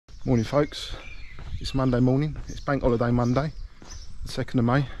Morning folks, it's Monday morning, it's Bank Holiday Monday, the 2nd of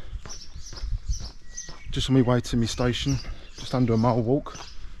May. Just on my way to my station, just under a mile walk.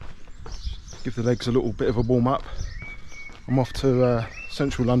 Give the legs a little bit of a warm up. I'm off to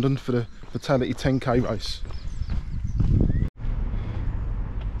central London for the Vitality 10k race.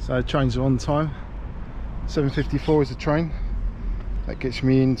 So trains are on time, 7:54 is the train. That gets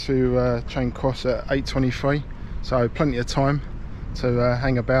me into Charing Cross at 8:23, so plenty of time to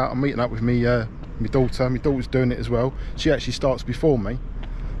hang about. I'm meeting up with my daughter. My daughter's doing it as well. She actually starts before me,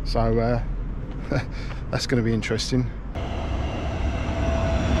 so that's going to be interesting.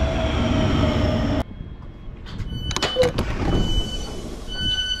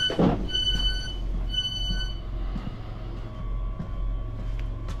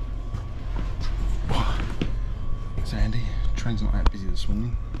 It's Andy. Train's not that busy this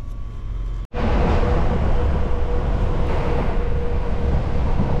morning.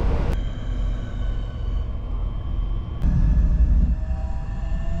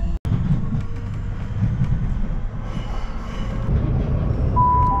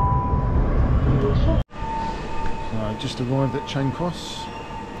 Just arrived at Charing Cross.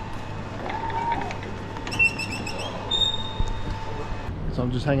 So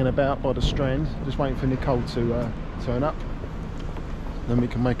I'm just hanging about by the Strand, just waiting for Nicole to turn up. Then we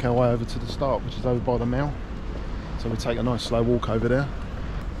can make our way over to the start, which is over by the Mall. So we take a nice slow walk over there.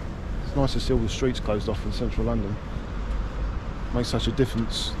 It's nice to see all the streets closed off in central London. Makes such a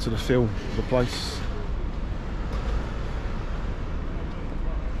difference to the feel of the place.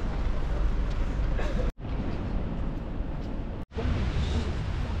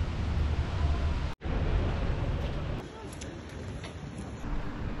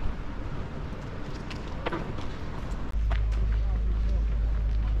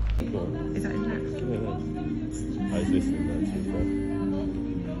 Is that in there? I was listening to that too.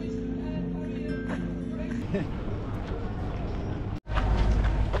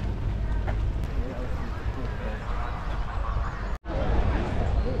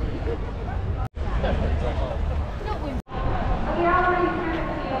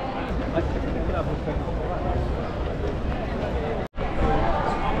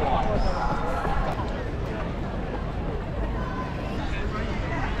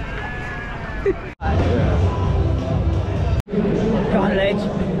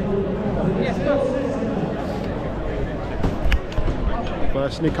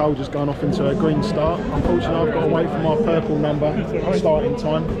 First, Nicole just gone off into a green start. Unfortunately, I've got to wait for my purple number starting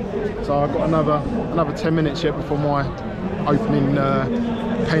time, so I've got another 10 minutes yet before my opening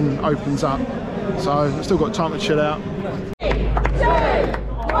pen opens up. So I've still got time to chill out. 3, 2,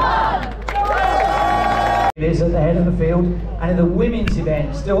 1, It is at the head of the field, and in the women's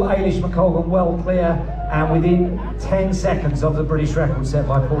event, still Ailish McColgan well clear and within 10 seconds of the British record set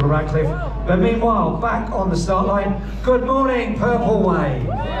by Paula Radcliffe. But meanwhile, back on the start line, good morning, Purple Wave.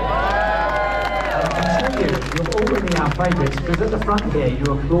 I can tell you, you're already our favourites, because at the front here, you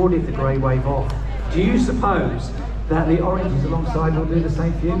applauded the grey wave off. Do you suppose that the oranges alongside will do the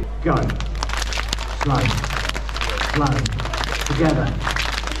same for you? Go. Slow. Slow. Together.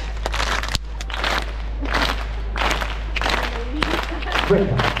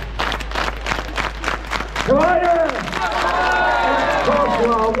 Quicker. Ryder!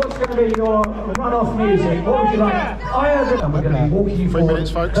 What's going to be your run-off music? What would you like? I heard it. And we're going to be walking you 3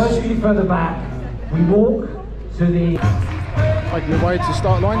 minutes, folks. First, you further back. We walk to the... Making your way to the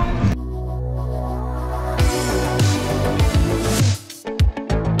start line.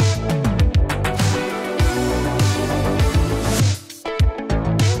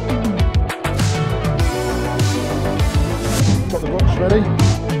 Got the rocks ready.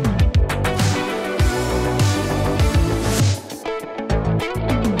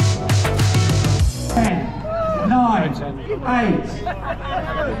 9, 8,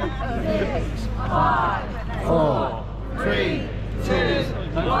 5, 4, 3, 2,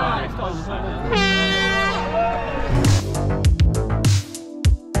 1.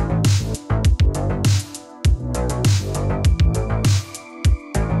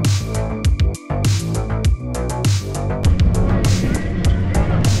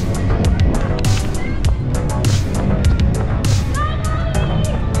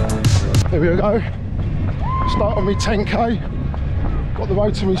 There we go. Start on my 10k. Got the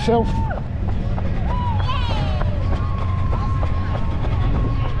road to myself.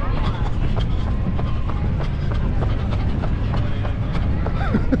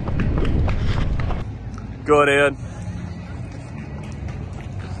 Good, Ian.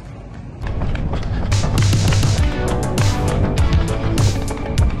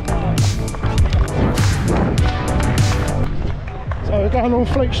 So we're down on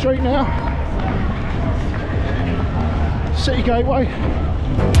Fleet Street now. City Gateway.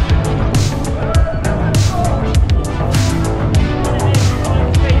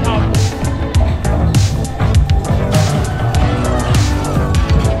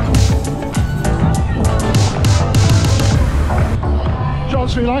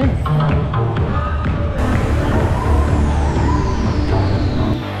 Chancery Lane.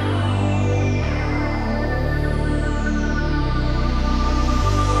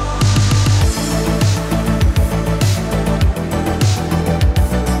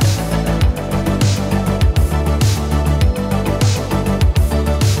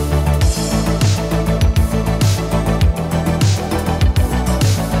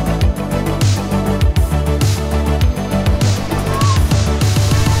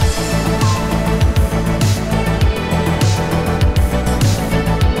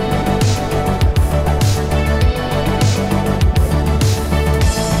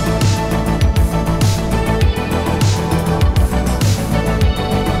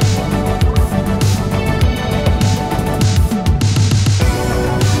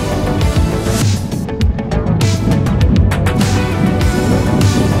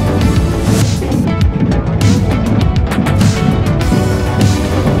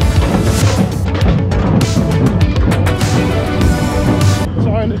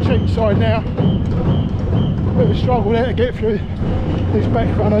 Side now, bit of a struggle there to get through these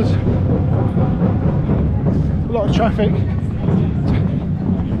back runners. A lot of traffic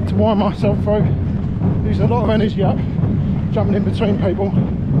to wind myself through. Using a lot of energy up, jumping in between people.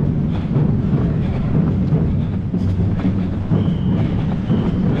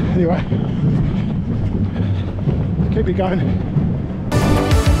 Anyway, keep it going.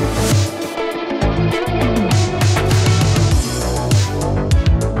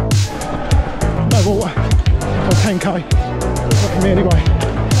 Water for 10k, not for me anyway.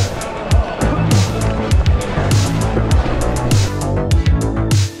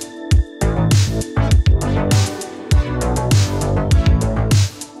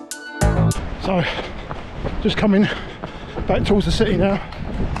 So, just coming back towards the city now,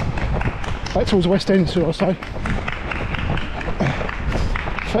 back towards the West End, should I say.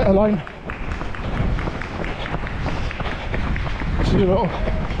 Fetter Lane. This is a lot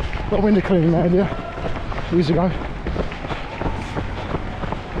of window cleaning around here years ago.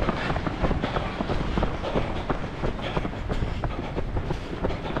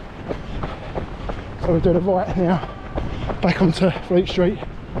 So we're doing a right now, back onto Fleet Street.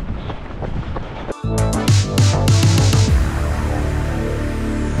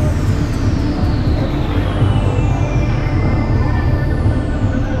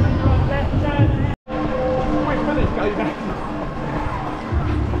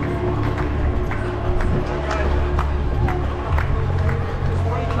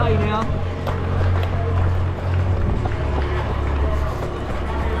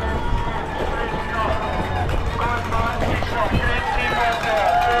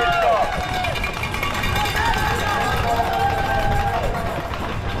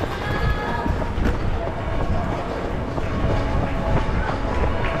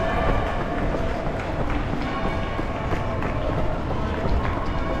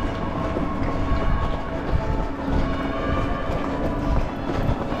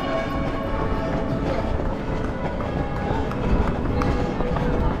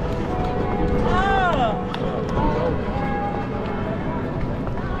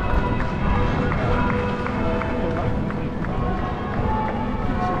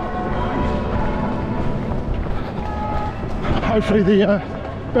 Hopefully the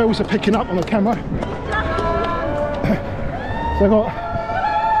bells are picking up on the camera. So I've got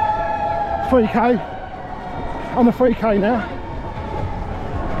 3k, on the 3k now.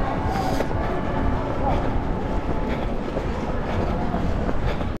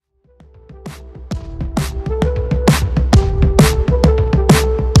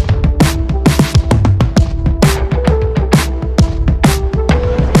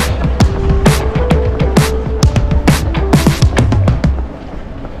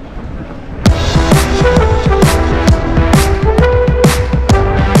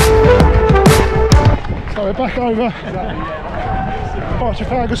 Back over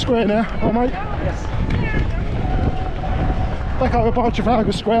Trafalgar Square now, oh mate? Yes. Back over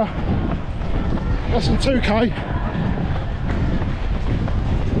Trafalgar Square, less than 2k.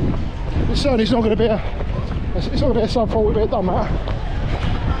 It certainly is not going to be it's not going to be a sub 40, but it doesn't matter.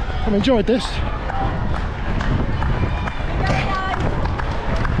 I've enjoyed this.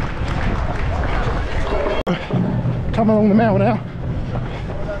 Coming along the Mall now.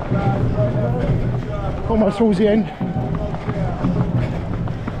 Almost towards the end.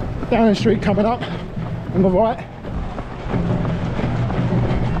 Downing Street coming up on the right.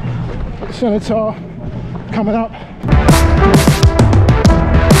 The Senator coming up.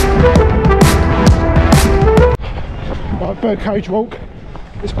 Right, birdcage walk.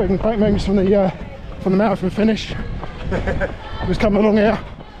 This big great memories from the marathon finish. It was coming along here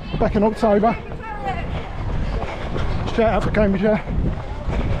back in October. Straight out for Cambridgeshire.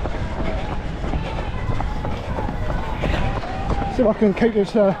 See if I can keep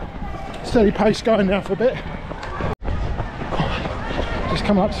this steady pace going now for a bit. Just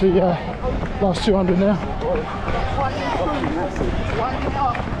come up to the last 200 now.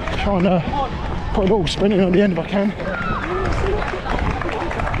 Trying to put a little sprint in on the end if I can.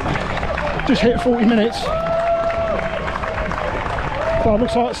 Just hit 40 minutes. So it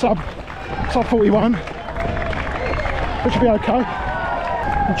looks like sub 41. Which will be okay.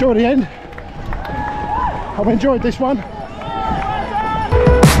 Enjoy the end. I've enjoyed this one.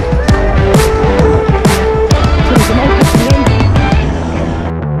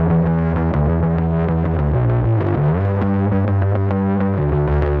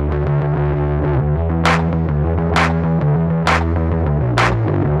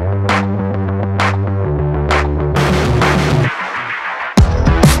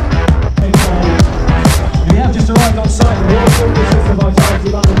 We have just arrived on site in the Unforgettable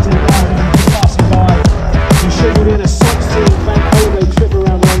London 10,000, passing by. You should be in a sightseeing bank holiday trip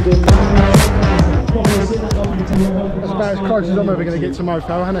around London. That's about as close as I'm ever going to get to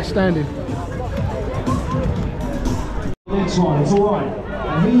Mofo, and it's standing. Next one, it's alright.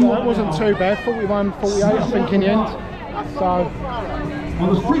 That wasn't too bad, 41, 48 I think in the end. So,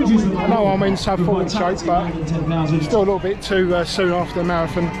 On the fringes of I know I'm in sub 40 shape, but still a little bit too soon after the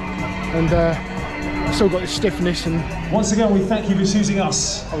marathon. And still got this stiffness, and once again we thank you for choosing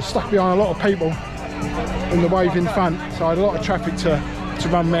us. I was stuck behind a lot of people in the wave in front, so I had a lot of traffic to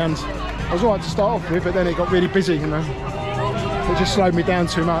run round. I was alright to start off with, but then it got really busy, you know. It just slowed me down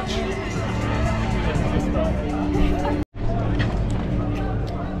too much.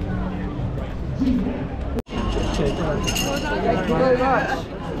 Thank you very much.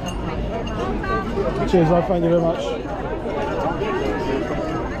 Cheers, love, thank you very much.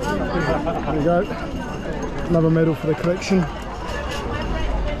 There we go. Another medal for the collection.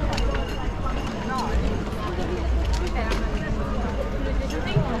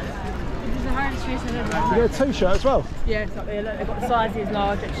 You get a t-shirt as well? Yeah, it's up there. Look, they've got the sizes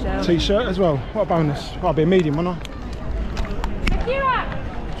large, XL. T-shirt as well. What a bonus. Well, I'll be a medium, won't I? Do you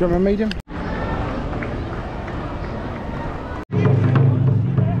want a medium?